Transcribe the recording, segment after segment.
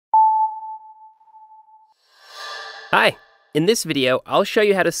Hi! In this video, I'll show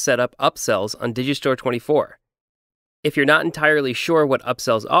you how to set up upsells on Digistore24. If you're not entirely sure what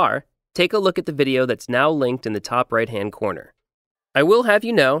upsells are, take a look at the video that's now linked in the top right-hand corner. I will have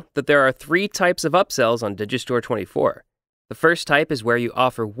you know that there are 3 types of upsells on Digistore24. The first type is where you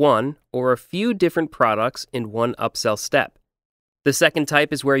offer one or a few different products in one upsell step. The second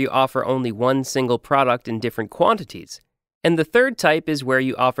type is where you offer only one single product in different quantities. And the third type is where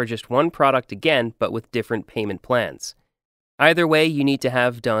you offer just one product again, but with different payment plans. Either way, you need to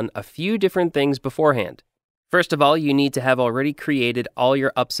have done a few different things beforehand. First of all, you need to have already created all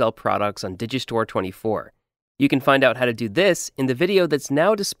your upsell products on Digistore24. You can find out how to do this in the video that's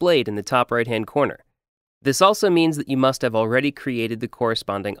now displayed in the top right-hand corner. This also means that you must have already created the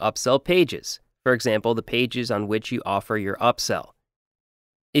corresponding upsell pages, for example, the pages on which you offer your upsell.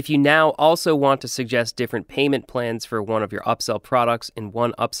 If you now also want to suggest different payment plans for one of your upsell products in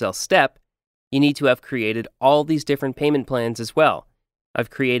one upsell step, you need to have created all these different payment plans as well. I've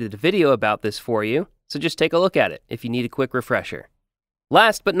created a video about this for you, so just take a look at it if you need a quick refresher.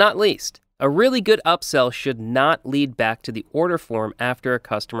 Last but not least, a really good upsell should not lead back to the order form after a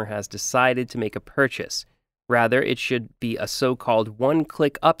customer has decided to make a purchase. Rather, it should be a so-called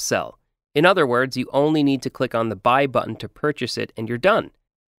one-click upsell. In other words, you only need to click on the buy button to purchase it and you're done.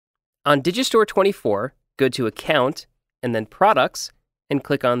 On Digistore24, go to Account and then Products and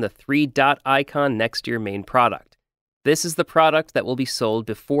click on the 3-dot icon next to your main product. This is the product that will be sold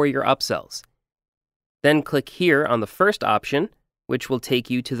before your upsells. Then click here on the first option, which will take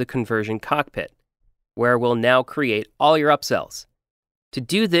you to the conversion cockpit, where we'll now create all your upsells. To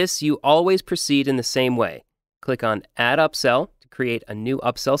do this, you always proceed in the same way. Click on Add Upsell to create a new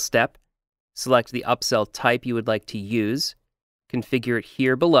upsell step. Select the upsell type you would like to use. Configure it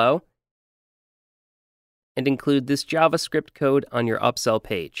here below. And include this JavaScript code on your upsell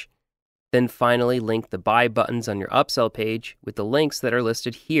page. Then finally link the buy buttons on your upsell page with the links that are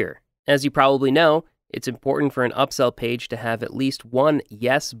listed here. As you probably know, it's important for an upsell page to have at least one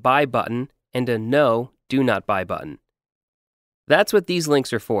yes buy button and a no do not buy button. That's what these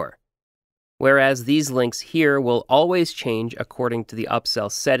links are for. Whereas these links here will always change according to the upsell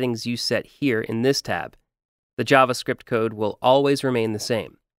settings you set here in this tab. The JavaScript code will always remain the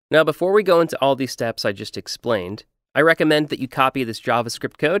same. Now, before we go into all these steps I just explained, I recommend that you copy this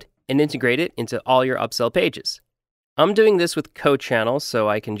JavaScript code and integrate it into all your upsell pages. I'm doing this with CodeChannel, so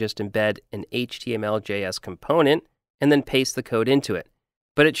I can just embed an HTML/JS component and then paste the code into it.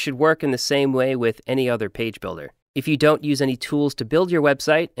 But it should work in the same way with any other page builder. If you don't use any tools to build your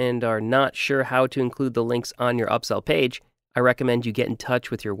website and are not sure how to include the links on your upsell page, I recommend you get in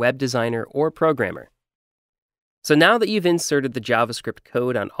touch with your web designer or programmer. So now that you've inserted the JavaScript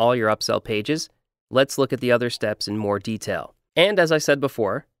code on all your upsell pages, let's look at the other steps in more detail. And as I said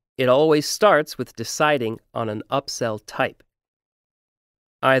before, it always starts with deciding on an upsell type.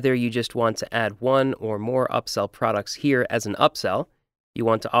 Either you just want to add one or more upsell products here as an upsell, you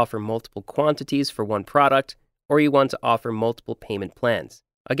want to offer multiple quantities for one product, or you want to offer multiple payment plans,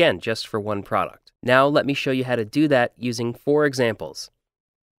 again, just for one product. Now let me show you how to do that using 4 examples.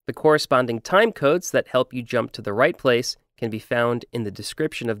 The corresponding time codes that help you jump to the right place can be found in the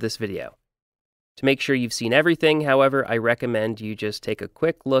description of this video. To make sure you've seen everything, however, I recommend you just take a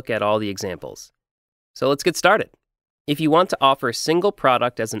quick look at all the examples. So let's get started. If you want to offer a single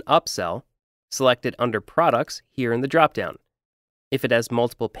product as an upsell, select it under Products here in the dropdown. If it has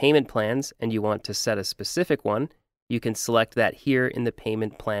multiple payment plans and you want to set a specific one, you can select that here in the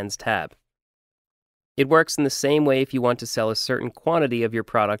Payment Plans tab. It works in the same way if you want to sell a certain quantity of your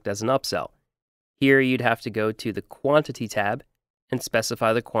product as an upsell. Here you'd have to go to the Quantity tab and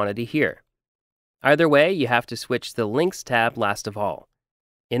specify the quantity here. Either way, you have to switch the Links tab last of all.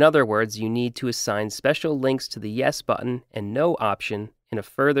 In other words, you need to assign special links to the Yes button and No option in a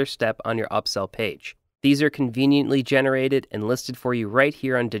further step on your upsell page. These are conveniently generated and listed for you right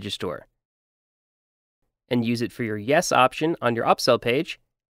here on Digistore. And use it for your Yes option on your upsell page,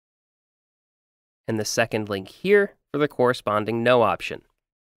 and the second link here for the corresponding No option.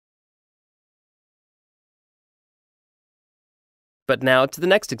 But now to the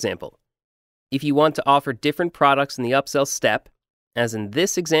next example. If you want to offer different products in the upsell step, as in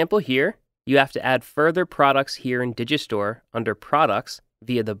this example here, you have to add further products here in Digistore under Products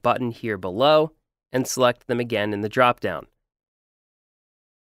via the button here below and select them again in the dropdown.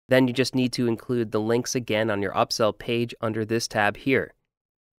 Then you just need to include the links again on your upsell page under this tab here.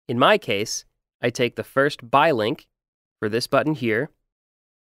 In my case, I take the first buy link for this button here,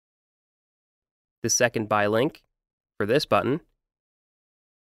 the second buy link for this button,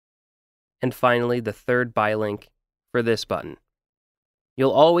 and finally the third buy link for this button.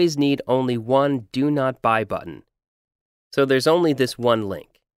 You'll always need only one Do Not Buy button. So there's only this one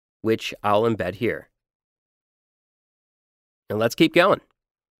link, which I'll embed here. And let's keep going.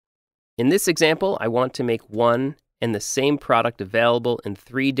 In this example, I want to make one and the same product available in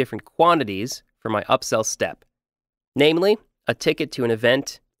 3 different quantities for my upsell step, namely a ticket to an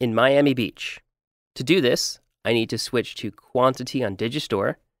event in Miami Beach. To do this, I need to switch to Quantity on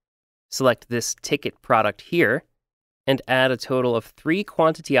Digistore, select this ticket product here, and add a total of 3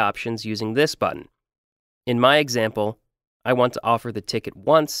 quantity options using this button. In my example, I want to offer the ticket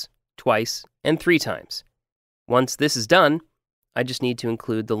once, twice, and 3 times. Once this is done, I just need to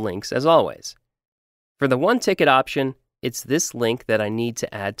include the links as always. For the 1 ticket option, it's this link that I need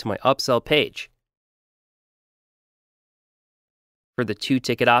to add to my upsell page. For the 2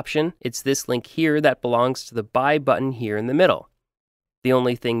 ticket option, it's this link here that belongs to the buy button here in the middle. The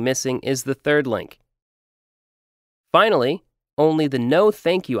only thing missing is the 3rd link. Finally, only the no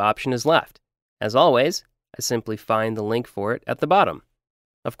thank you option is left. As always, I simply find the link for it at the bottom.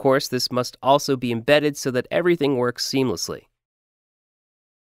 Of course, this must also be embedded so that everything works seamlessly.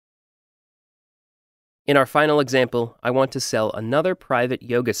 In our final example, I want to sell another private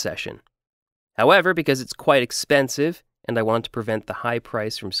yoga session. However, because it's quite expensive and I want to prevent the high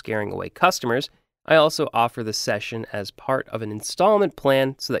price from scaring away customers, I also offer the session as part of an installment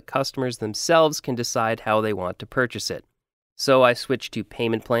plan so that customers themselves can decide how they want to purchase it. So I switch to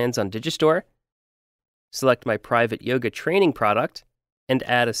payment plans on Digistore, select my private yoga training product, and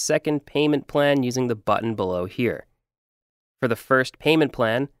add a second payment plan using the button below here. For the first payment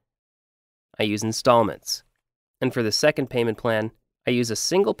plan, I use installments. And for the second payment plan, I use a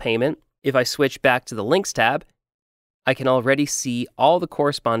single payment. If I switch back to the Links tab, I can already see all the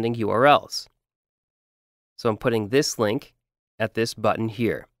corresponding URLs. So I'm putting this link at this button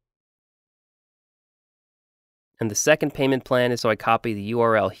here. And the second payment plan is so I copy the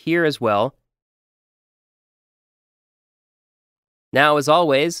URL here as well. Now, as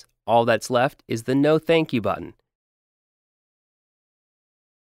always, all that's left is the no thank you button.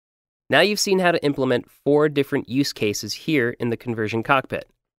 Now you've seen how to implement 4 different use cases here in the conversion cockpit.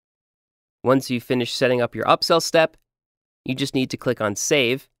 Once you've finished setting up your upsell step, you just need to click on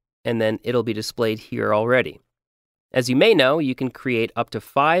Save, and then it'll be displayed here already. As you may know, you can create up to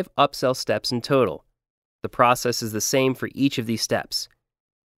 5 upsell steps in total. The process is the same for each of these steps.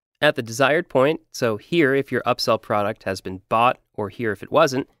 At the desired point, so here if your upsell product has been bought or here if it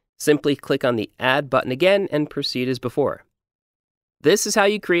wasn't, simply click on the Add button again and proceed as before. This is how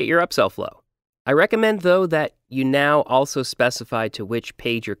you create your upsell flow. I recommend, though, that you now also specify to which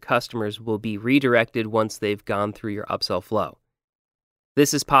page your customers will be redirected once they've gone through your upsell flow.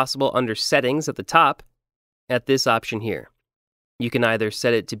 This is possible under Settings at the top at this option here. You can either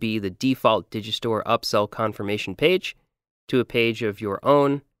set it to be the default Digistore upsell confirmation page, to a page of your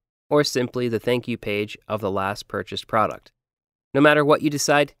own, or simply the thank you page of the last purchased product. No matter what you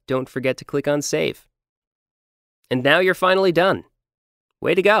decide, don't forget to click on Save. And now you're finally done.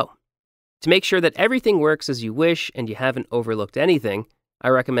 Way to go! To make sure that everything works as you wish and you haven't overlooked anything, I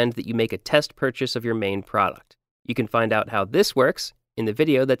recommend that you make a test purchase of your main product. You can find out how this works in the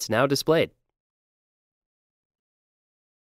video that's now displayed.